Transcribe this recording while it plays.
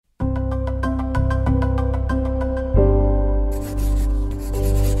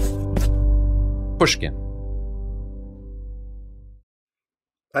Pushkin.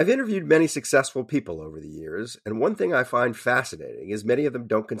 I've interviewed many successful people over the years, and one thing I find fascinating is many of them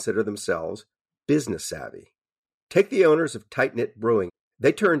don't consider themselves business savvy. Take the owners of Tight Knit Brewing.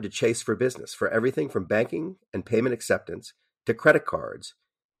 They turned to Chase for Business for everything from banking and payment acceptance to credit cards,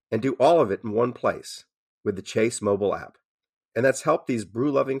 and do all of it in one place with the Chase mobile app. And that's helped these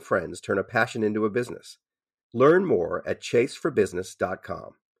brew-loving friends turn a passion into a business. Learn more at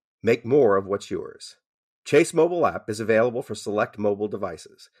chaseforbusiness.com. Make more of what's yours. Chase mobile app is available for select mobile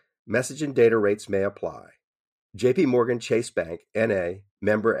devices. Message and data rates may apply. JP Morgan Chase Bank, N.A.,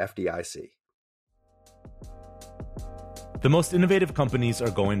 member FDIC. The most innovative companies are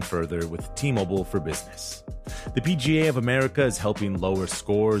going further with T-Mobile for Business. The PGA of America is helping lower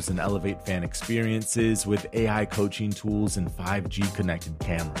scores and elevate fan experiences with AI coaching tools and 5G connected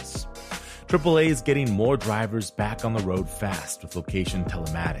cameras. AAA is getting more drivers back on the road fast with location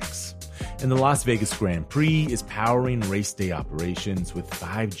telematics. And the Las Vegas Grand Prix is powering race day operations with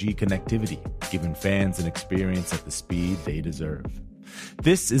 5G connectivity, giving fans an experience at the speed they deserve.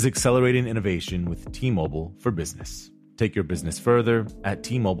 This is accelerating innovation with T-Mobile for Business. Take your business further at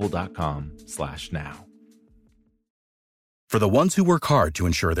T-Mobile.com/now. For the ones who work hard to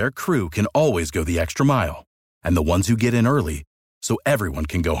ensure their crew can always go the extra mile, and the ones who get in early so everyone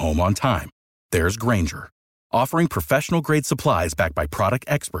can go home on time, there's Grainger, offering professional-grade supplies backed by product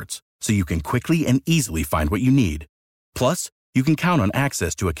experts so you can quickly and easily find what you need. Plus, you can count on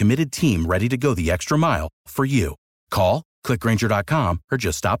access to a committed team ready to go the extra mile for you. Call, click Grainger.com, or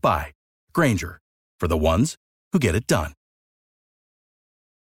just stop by. Grainger, for the ones who get it done.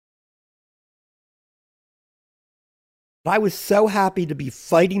 I was so happy to be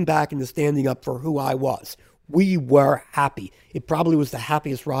fighting back and standing up for who I was. We were happy. It probably was the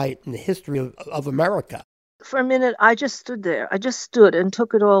happiest riot in the history of America. For a minute, I just stood there. I just stood and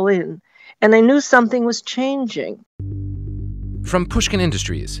took it all in. And I knew something was changing. From Pushkin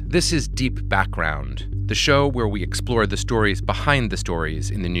Industries, this is Deep Background, the show where we explore the stories behind the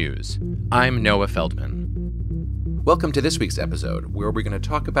stories in the news. I'm Noah Feldman. Welcome to this week's episode, where we're going to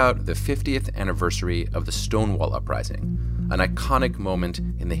talk about the 50th anniversary of the Stonewall Uprising, an iconic moment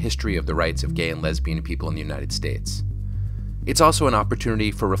in the history of the rights of gay and lesbian people in the United States. It's also an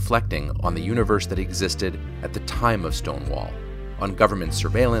opportunity for reflecting on the universe that existed at the time of Stonewall, on government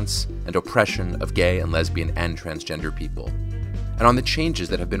surveillance and oppression of gay and lesbian and transgender people, and on the changes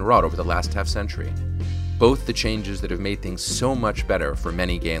that have been wrought over the last half-century, both the changes that have made things so much better for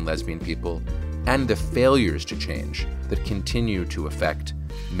many gay and lesbian people, and the failures to change that continue to affect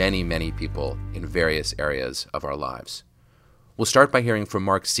many, many people in various areas of our lives. We'll start by hearing from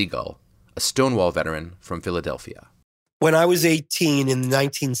Mark Segal, a Stonewall veteran from Philadelphia. When I was 18 in the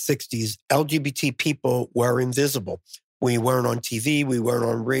 1960s, LGBT people were invisible. We weren't on TV, we weren't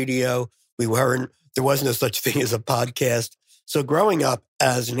on radio, there was no such thing as a podcast. So growing up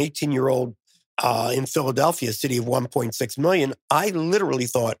as an 18-year-old in Philadelphia, a city of 1.6 million, I literally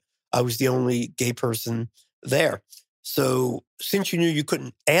thought I was the only gay person there. So since you knew you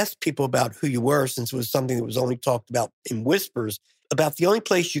couldn't ask people about who you were, since it was something that was only talked about in whispers, about the only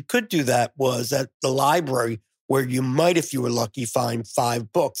place you could do that was at the library, where you might, if you were lucky, find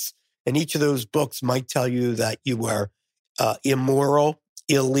 5 books. And each of those books might tell you that you were immoral,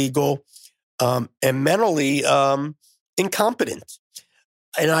 illegal, and mentally incompetent.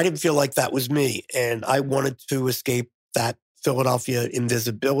 And I didn't feel like that was me. And I wanted to escape that Philadelphia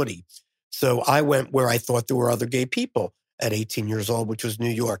invisibility. So I went where I thought there were other gay people at 18 years old, which was New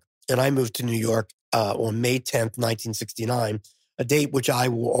York. And I moved to New York on May 10th, 1969, a date which I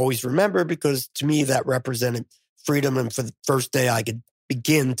will always remember because to me that represented freedom. And for the first day I could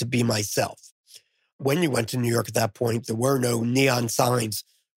begin to be myself. When you went to New York at that point, there were no neon signs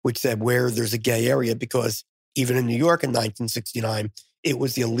which said where there's a gay area, because even in New York in 1969, it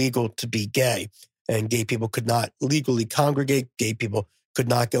was illegal to be gay. And gay people could not legally congregate. Gay people could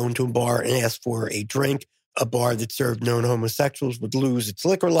not go into a bar and ask for a drink. A bar that served known homosexuals would lose its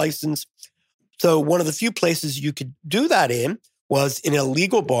liquor license. So one of the few places you could do that in was in a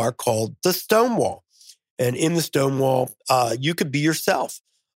legal bar called the Stonewall. And in the Stonewall, you could be yourself.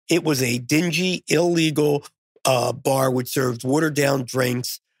 It was a dingy, illegal bar which served watered-down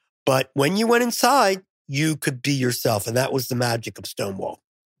drinks. But when you went inside, you could be yourself. And that was the magic of Stonewall.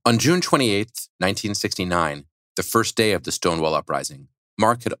 On June 28, 1969, the first day of the Stonewall Uprising,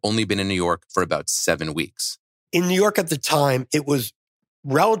 Mark had only been in New York for about 7 weeks. In New York at the time, it was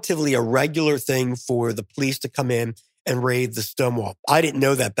relatively a regular thing for the police to come in and raid the Stonewall. I didn't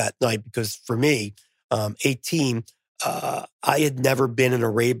know that night because for me, 18, I had never been in a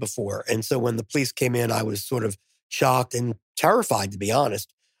raid before. And so when the police came in, I was sort of shocked and terrified, to be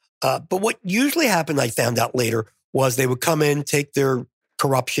honest. But what usually happened, I found out later, was they would come in, take their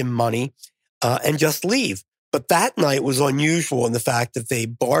corruption money, and just leave. But that night was unusual in the fact that they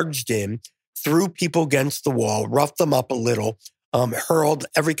barged in, threw people against the wall, roughed them up a little, hurled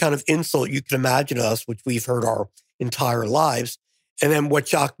every kind of insult you can imagine to us, which we've heard our entire lives. And then what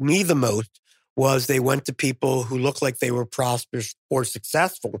shocked me the most was they went to people who looked like they were prosperous or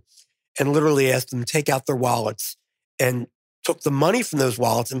successful and literally asked them to take out their wallets and took the money from those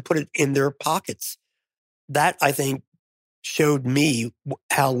wallets and put it in their pockets. That, I think, showed me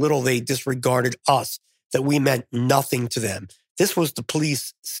how little they disregarded us, that we meant nothing to them. This was the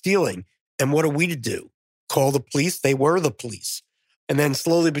police stealing. And what are we to do? Call the police? They were the police. And then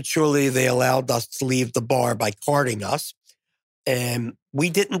slowly but surely, they allowed us to leave the bar by carding us. And we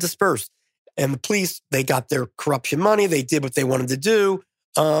didn't disperse. And the police, they got their corruption money. They did what they wanted to do.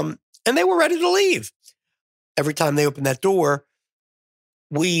 And they were ready to leave. Every time they opened that door,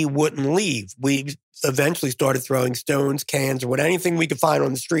 we wouldn't leave. We eventually started throwing stones, cans, or anything we could find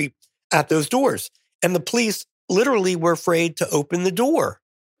on the street at those doors. And the police literally were afraid to open the door.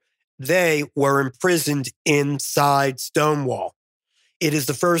 They were imprisoned inside Stonewall. It is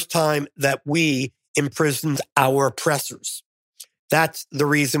the first time that we imprisoned our oppressors. That's the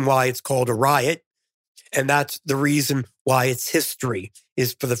reason why it's called a riot. And that's the reason why it's history,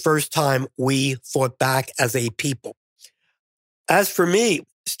 is for the first time we fought back as a people. As for me,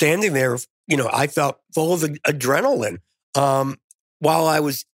 standing there, I felt full of adrenaline. While I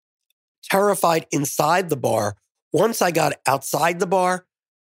was terrified inside the bar, once I got outside the bar,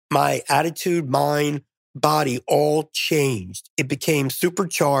 my attitude, mind, body all changed. It became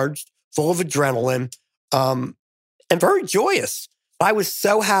supercharged, full of adrenaline, and very joyous. I was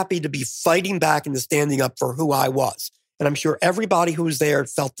so happy to be fighting back and standing up for who I was. And I'm sure everybody who was there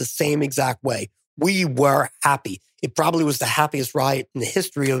felt the same exact way. We were happy. It probably was the happiest riot in the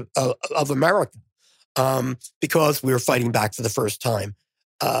history of America, because we were fighting back for the first time.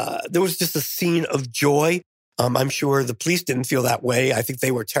 There was just a scene of joy. I'm sure the police didn't feel that way. I think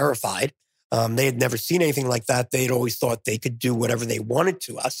they were terrified. They had never seen anything like that. They'd always thought they could do whatever they wanted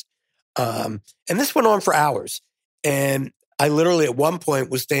to us. And this went on for hours. And I literally at one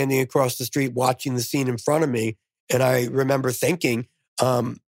point was standing across the street watching the scene in front of me. And I remember thinking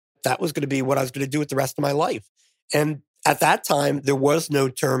that was going to be what I was going to do with the rest of my life. And at that time, there was no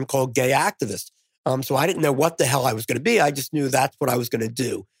term called gay activist. So I didn't know what the hell I was going to be. I just knew that's what I was going to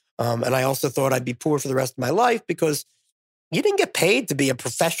do. And I also thought I'd be poor for the rest of my life because you didn't get paid to be a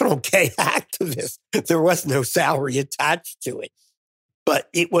professional gay activist. There was no salary attached to it. But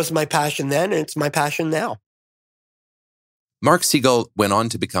it was my passion then, and it's my passion now. Mark Siegel went on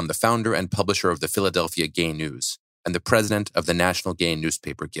to become the founder and publisher of the Philadelphia Gay News and the president of the National Gay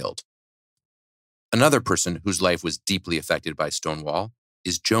Newspaper Guild. Another person whose life was deeply affected by Stonewall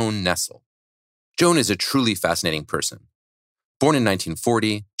is Joan Nestle. Joan is a truly fascinating person. Born in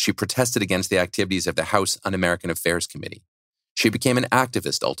 1940, she protested against the activities of the House Un-American Affairs Committee. She became an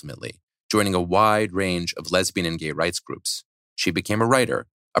activist ultimately, joining a wide range of lesbian and gay rights groups. She became a writer,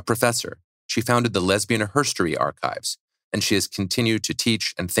 a professor. She founded the Lesbian Herstory Archives, and she has continued to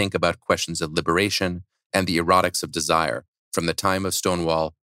teach and think about questions of liberation and the erotics of desire from the time of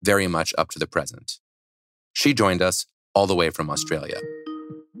Stonewall very much up to the present. She joined us all the way from Australia.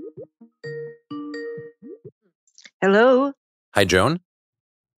 Hello. Hi, Joan.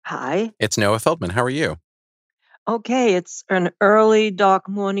 Hi. It's Noah Feldman. How are you? Okay, it's an early, dark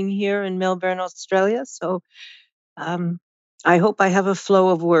morning here in Melbourne, Australia, so I hope I have a flow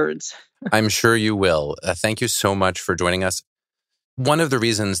of words. I'm sure you will. Thank you so much for joining us. One of the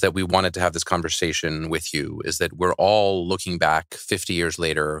reasons that we wanted to have this conversation with you is that we're all looking back 50 years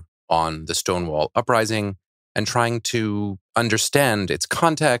later on the Stonewall Uprising and trying to understand its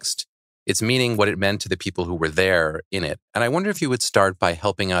context, its meaning, what it meant to the people who were there in it. And I wonder if you would start by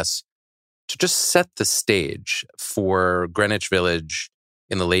helping us to just set the stage for Greenwich Village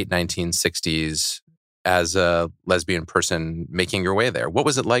in the late 1960s as a lesbian person making your way there. What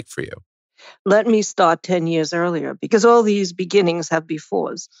was it like for you? Let me start 10 years earlier, because all these beginnings have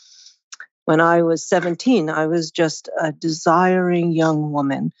befores. When I was 17, I was just a desiring young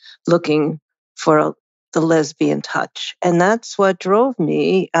woman looking for the lesbian touch. And that's what drove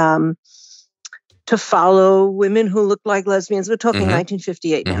me to follow women who looked like lesbians. We're talking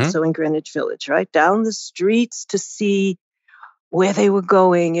 1958 now, so in Greenwich Village, right? Down the streets to see where they were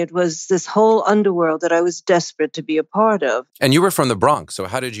going. It was this whole underworld that I was desperate to be a part of. And you were from the Bronx, so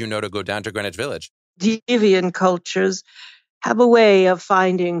how did you know to go down to Greenwich Village? Deviant cultures have a way of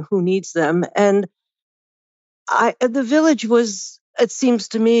finding who needs them. And the village was it seems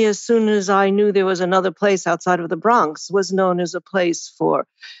to me, as soon as I knew there was another place outside of the Bronx, was known as a place for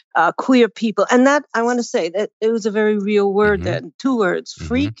queer people. And that, I want to say, that it was a very real word then. 2 words,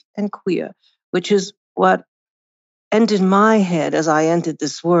 freak and queer, which is what entered my head as I entered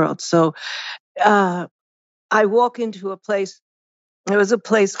this world. So I walk into a place, there was a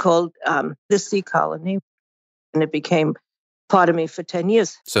place called the Sea Colony, and it became part of me for 10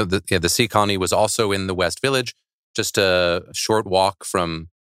 years. So the Sea Colony was also in the West Village, just a short walk from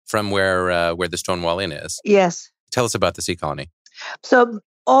where the Stonewall Inn is. Yes. Tell us about the Sea Colony. So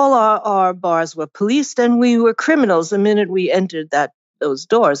all our bars were policed, and we were criminals the minute we entered those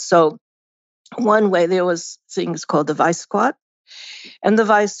doors. So one way, there was things called the Vice Squad, and the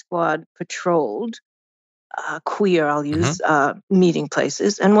Vice Squad patrolled queer, I'll use, meeting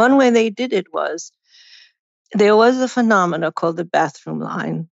places. And one way they did it was, there was a phenomena called the bathroom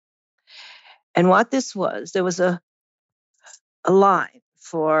line. And what this was, there was a line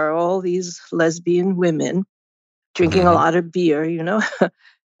for all these lesbian women drinking a lot of beer,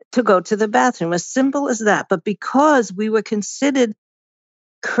 to go to the bathroom. As simple as that. But because we were considered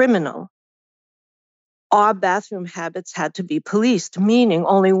criminal, our bathroom habits had to be policed, meaning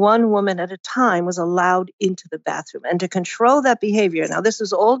only one woman at a time was allowed into the bathroom. And to control that behavior, now this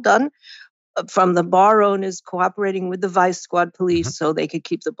was all done from the bar owners cooperating with the Vice Squad police so they could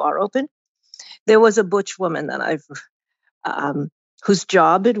keep the bar open. There was a butch woman that whose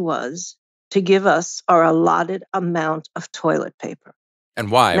job it was to give us our allotted amount of toilet paper.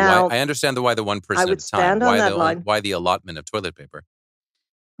 And why? Now, why? I understand why the one person I would at a time. stand on that line. Why the allotment of toilet paper?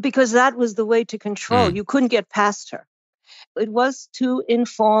 Because that was the way to control. You couldn't get past her. It was to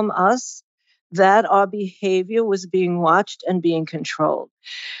inform us that our behavior was being watched and being controlled.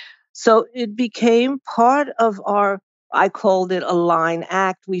 So it became part of I called it a line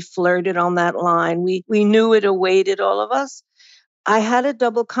act. We flirted on that line. We knew it awaited all of us. I had a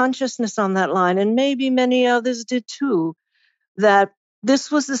double consciousness on that line, and maybe many others did too, that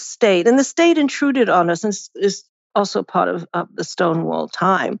this was the state, and the state intruded on us, and is also part of the Stonewall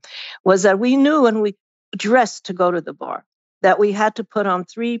time, was that we knew when we dressed to go to the bar that we had to put on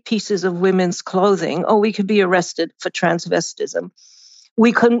 3 pieces of women's clothing, or we could be arrested for transvestism.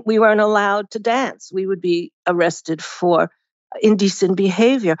 We weren't allowed to dance. We would be arrested for indecent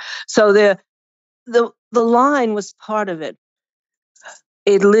behavior. So the line was part of it.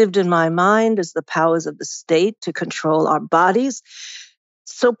 It lived in my mind as the powers of the state to control our bodies.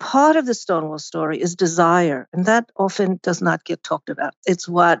 So part of the Stonewall story is desire, and that often does not get talked about. It's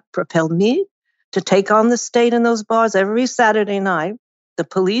what propelled me to take on the state in those bars. Every Saturday night, the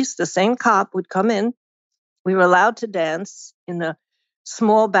police, the same cop, would come in. We were allowed to dance in the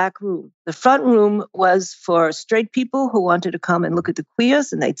small back room. The front room was for straight people who wanted to come and look at the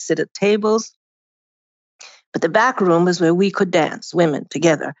queers, and they'd sit at tables. But the back room was where we could dance, women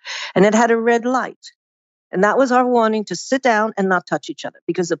together. And it had a red light. And that was our warning to sit down and not touch each other,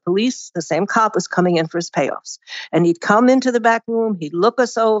 because the police, the same cop, was coming in for his payoffs. And he'd come into the back room, he'd look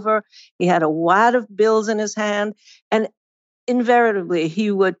us over, he had a wad of bills in his hand, and invariably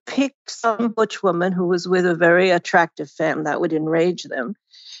he would pick some butch woman who was with a very attractive femme that would enrage them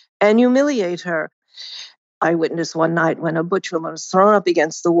and humiliate her. I witnessed one night when a butch woman was thrown up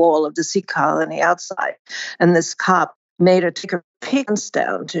against the wall of the Sea Colony outside, and this cop made her take her pants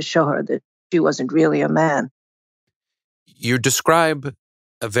down to show her that she wasn't really a man. You describe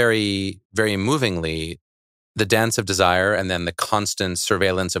very, very movingly the dance of desire and then the constant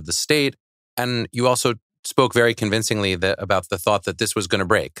surveillance of the state. And you also spoke very convincingly about the thought that this was going to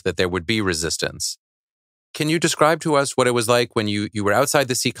break, that there would be resistance. Can you describe to us what it was like when you were outside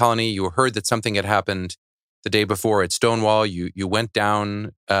the Sea Colony, you heard that something had happened the day before at Stonewall, you went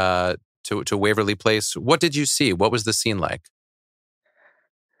down to Waverly Place. What did you see? What was the scene like?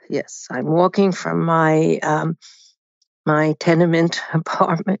 Yes, I'm walking from my tenement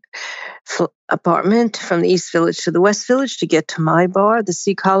apartment from the East Village to the West Village to get to my bar, the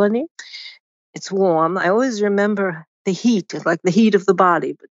Sea Colony. It's warm. I always remember the heat, like the heat of the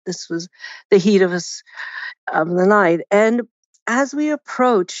body, but this was the heat of the night. And as we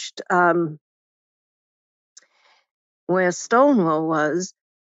approached where Stonewall was,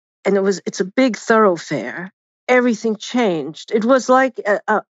 and it's a big thoroughfare, everything changed. It was like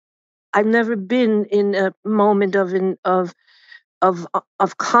I've never been in a moment of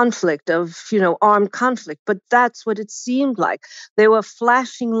conflict, of armed conflict, but that's what it seemed like. There were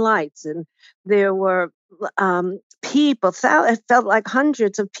flashing lights, and there were people. It felt like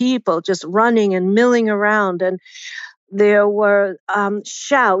hundreds of people just running and milling around, and there were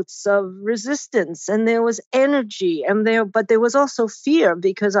shouts of resistance, and there was energy, but there was also fear,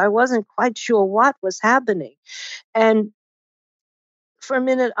 because I wasn't quite sure what was happening. And for a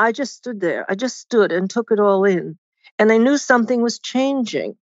minute, I just stood there. I just stood and took it all in. And I knew something was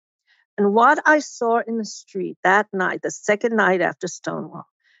changing. And what I saw in the street that night, the second night after Stonewall,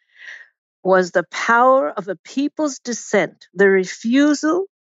 was the power of a people's dissent, the refusal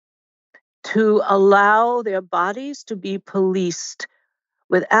to allow their bodies to be policed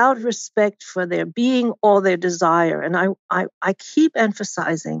without respect for their being or their desire. And I keep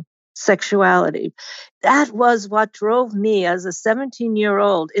emphasizing sexuality. That was what drove me as a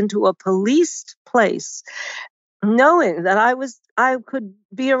 17-year-old into a policed place, knowing that I could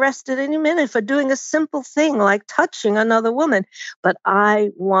be arrested any minute for doing a simple thing like touching another woman. But I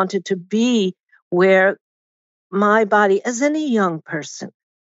wanted to be where my body, as any young person,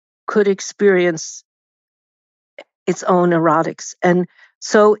 could experience its own erotics. And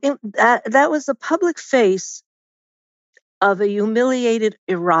so that was the public face of a humiliated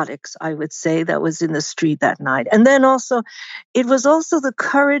erotics, I would say, that was in the street that night. And then also, it was also the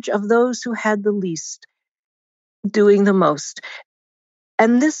courage of those who had the least, doing the most.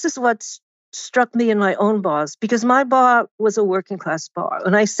 And this is what struck me in my own bars, because my bar was a working class bar.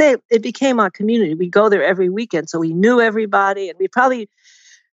 And I say it became our community. We go there every weekend, so we knew everybody, and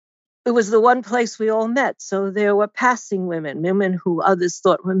it was the one place we all met. So there were passing women who others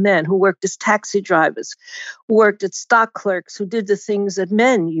thought were men, who worked as taxi drivers, who worked as stock clerks, who did the things that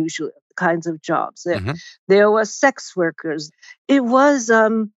men usually, kinds of jobs. There were sex workers. It was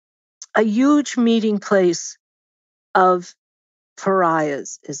a huge meeting place of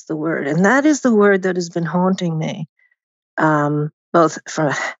pariahs, is the word. And that is the word that has been haunting me. Both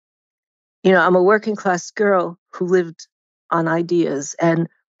from, I'm a working class girl who lived on ideas, and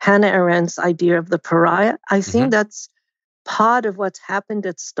Hannah Arendt's idea of the pariah, I think that's part of what's happened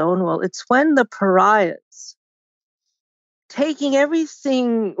at Stonewall. It's when the pariahs, taking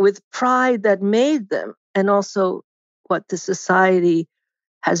everything with pride that made them, and also what the society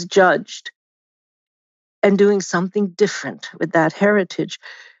has judged, and doing something different with that heritage.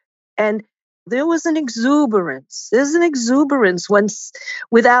 And there was an exuberance. There's an exuberance when,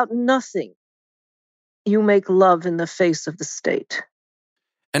 without nothing, you make love in the face of the state.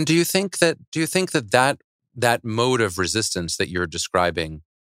 And do you think that mode of resistance that you're describing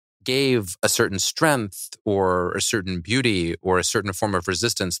gave a certain strength or a certain beauty or a certain form of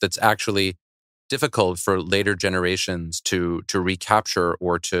resistance that's actually difficult for later generations to recapture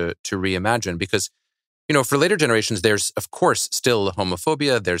or to reimagine? Because, for later generations, there's, of course, still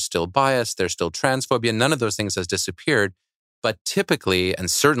homophobia, there's still bias, there's still transphobia. None of those things has disappeared. But typically,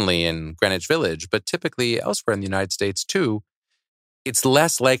 and certainly in Greenwich Village, but typically elsewhere in the United States too, it's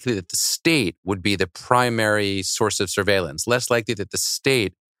less likely that the state would be the primary source of surveillance, less likely that the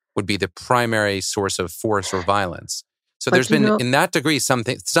state would be the primary source of force or violence. So there's been, in that degree, some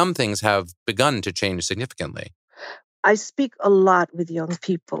things have begun to change significantly. I speak a lot with young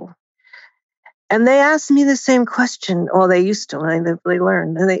people, and they ask me the same question, or they used to when they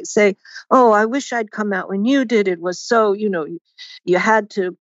learned, and they say, "Oh, I wish I'd come out when you did. It was so, you had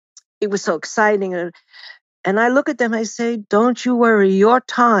to, it was so exciting." And I look at them, I say, don't you worry, your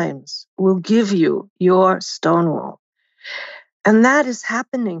times will give you your Stonewall. And that is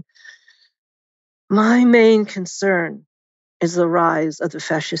happening. My main concern is the rise of the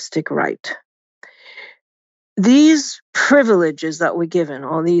fascistic right. These privileges that we're given,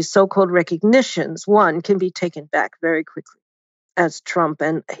 or these so-called recognitions, one, can be taken back very quickly as Trump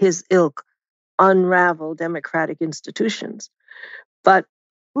and his ilk unravel democratic institutions. But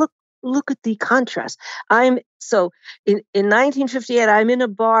look at the contrast. In 1958, I'm in a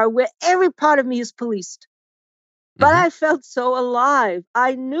bar where every part of me is policed. But I felt so alive.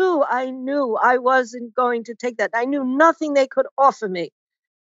 I knew I wasn't going to take that. I knew nothing they could offer me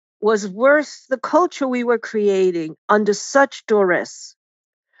was worth the culture we were creating under such duress.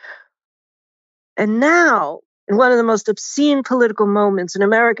 And now, in one of the most obscene political moments in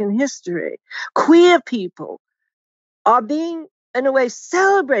American history, queer people are being, in a way,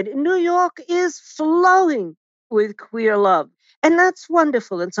 celebrated. New York is flowing with queer love. And that's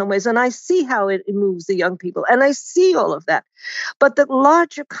wonderful in some ways. And I see how it moves the young people. And I see all of that. But the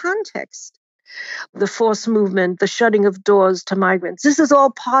larger context, the forced movement, the shutting of doors to migrants, this is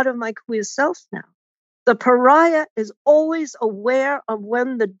all part of my queer self now. The pariah is always aware of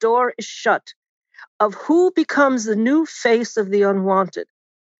when the door is shut, of who becomes the new face of the unwanted.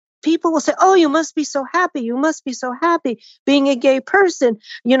 People will say, oh, you must be so happy. You must be so happy being a gay person.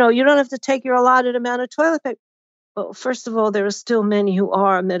 You don't have to take your allotted amount of toilet paper. Well, first of all, there are still many who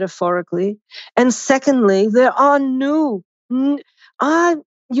are, metaphorically. And secondly, there are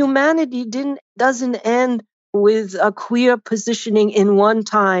humanity doesn't end with a queer positioning in one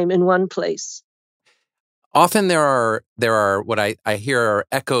time, in one place. Often there are what I hear are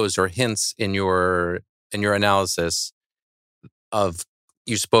echoes or hints in your analysis of,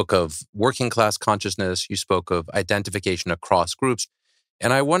 you spoke of working class consciousness, you spoke of identification across groups.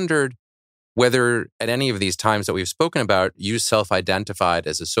 And I wondered whether at any of these times that we've spoken about, you self-identified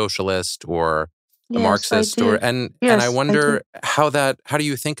as a socialist or a Marxist, and I wonder how do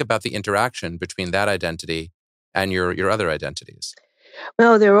you think about the interaction between that identity and your other identities?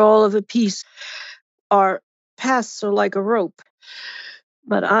 Well, they're all of a piece. Our paths are like a rope.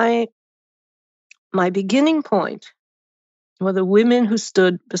 But my beginning point were the women who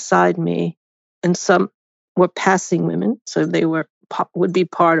stood beside me, and some were passing women, so they would be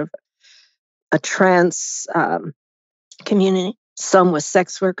part of a trans community. Some were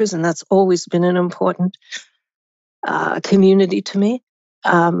sex workers, and that's always been an important community to me.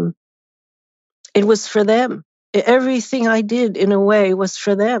 It was for them. Everything I did, in a way, was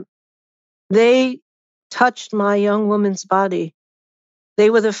for them. They touched my young woman's body. They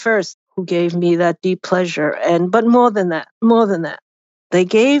were the first who gave me that deep pleasure. But more than that, they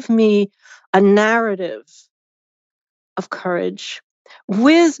gave me a narrative of courage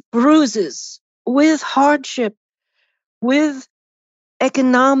with bruises, with hardship, with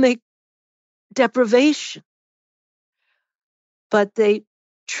economic deprivation. But they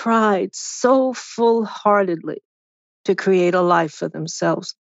tried so full-heartedly to create a life for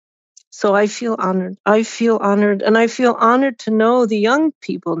themselves. So I feel honored. And I feel honored to know the young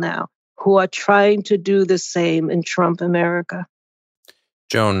people now who are trying to do the same in Trump America.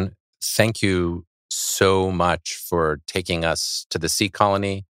 Joan, thank you so much for taking us to the Sea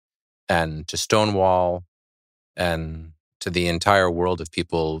Colony and to Stonewall and to the entire world of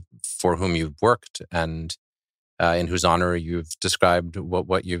people for whom you've worked and in whose honor you've described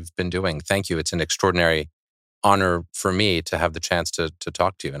what you've been doing. Thank you. It's an extraordinary honor for me to have the chance to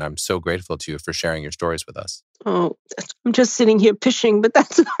talk to you. And I'm so grateful to you for sharing your stories with us. Oh, I'm just sitting here pishing, but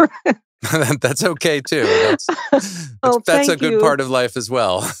that's all right. That's okay too. That's a good part of life as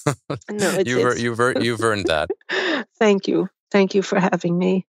well. No, you've earned that. Thank you. Thank you for having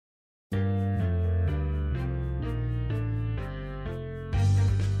me.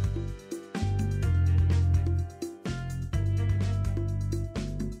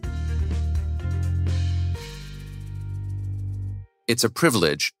 It's a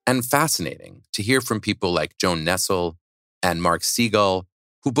privilege and fascinating to hear from people like Joan Nesel and Mark Segal,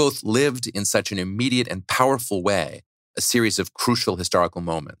 who both lived in such an immediate and powerful way a series of crucial historical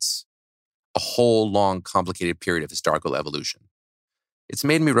moments, a whole long, complicated period of historical evolution. It's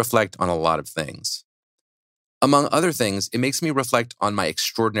made me reflect on a lot of things. Among other things, it makes me reflect on my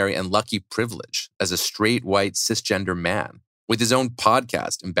extraordinary and lucky privilege as a straight, white, cisgender man with his own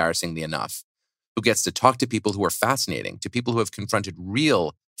podcast, embarrassingly enough, who gets to talk to people who are fascinating, to people who have confronted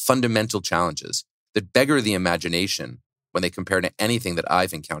real, fundamental challenges that beggar the imagination when they compare to anything that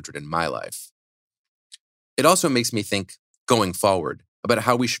I've encountered in my life. It also makes me think, going forward, about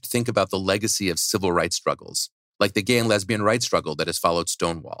how we should think about the legacy of civil rights struggles, like the gay and lesbian rights struggle that has followed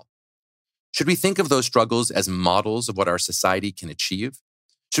Stonewall. Should we think of those struggles as models of what our society can achieve?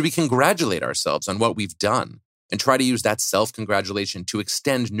 Should we congratulate ourselves on what we've done and try to use that self-congratulation to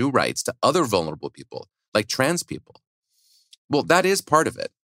extend new rights to other vulnerable people, like trans people? Well, that is part of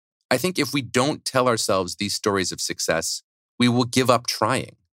it. I think if we don't tell ourselves these stories of success, we will give up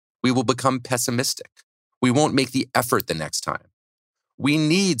trying. We will become pessimistic. We won't make the effort the next time. We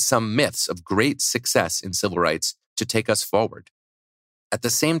need some myths of great success in civil rights to take us forward. At the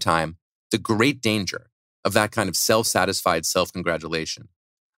same time, the great danger of that kind of self-satisfied self-congratulation,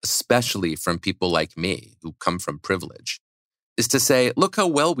 especially from people like me who come from privilege, is to say, look how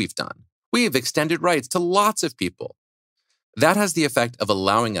well we've done. We have extended rights to lots of people. That has the effect of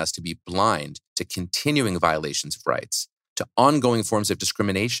allowing us to be blind to continuing violations of rights, to ongoing forms of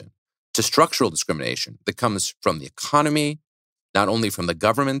discrimination, to structural discrimination that comes from the economy, not only from the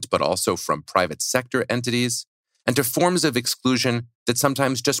government, but also from private sector entities, and to forms of exclusion that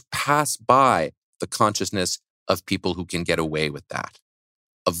sometimes just pass by the consciousness of people who can get away with that,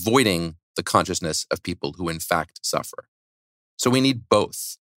 avoiding the consciousness of people who in fact suffer. So we need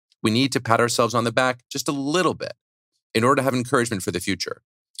both. We need to pat ourselves on the back just a little bit in order to have encouragement for the future.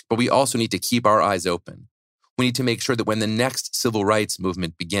 But we also need to keep our eyes open. We need to make sure that when the next civil rights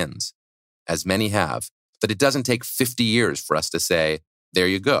movement begins, as many have, that it doesn't take 50 years for us to say, there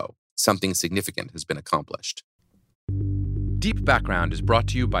you go, something significant has been accomplished. Deep Background is brought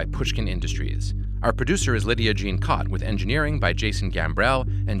to you by Pushkin Industries. Our producer is Lydia Jean Cott, with engineering by Jason Gambrell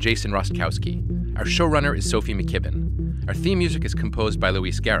and Jason Rostkowski. Our showrunner is Sophie McKibben. Our theme music is composed by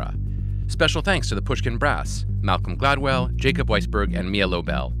Luis Guerra. Special thanks to the Pushkin Brass, Malcolm Gladwell, Jacob Weisberg, and Mia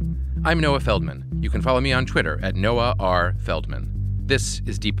Lobel. I'm Noah Feldman. You can follow me on Twitter at Noah R. Feldman. This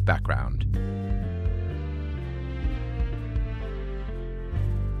is Deep Background.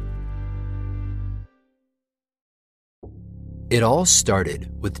 It all started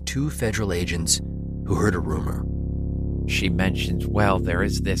with two federal agents who heard a rumor. She mentioned, well, there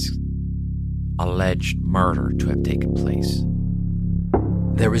is this alleged murder to have taken place.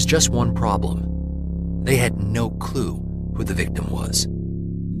 There was just one problem. They had no clue who the victim was.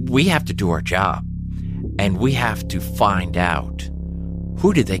 We have to do our job, and we have to find out,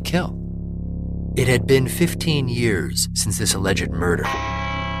 who did they kill? It had been 15 years since this alleged murder.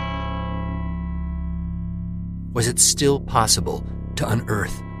 Was it still possible to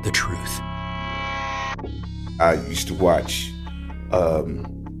unearth the truth? I used to watch the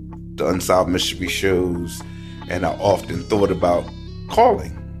Unsolved Mystery shows, and I often thought about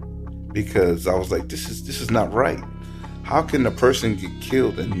calling because I was like, this is not right. How can a person get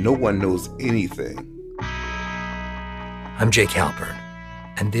killed and no one knows anything? I'm Jake Halpern,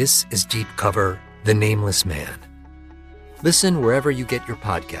 and this is Deep Cover, The Nameless Man. Listen wherever you get your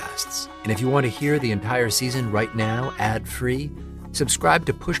podcasts. And if you want to hear the entire season right now, ad-free, subscribe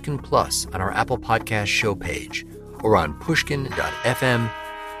to Pushkin Plus on our Apple Podcast show page or on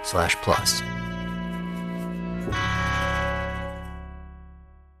pushkin.fm/plus.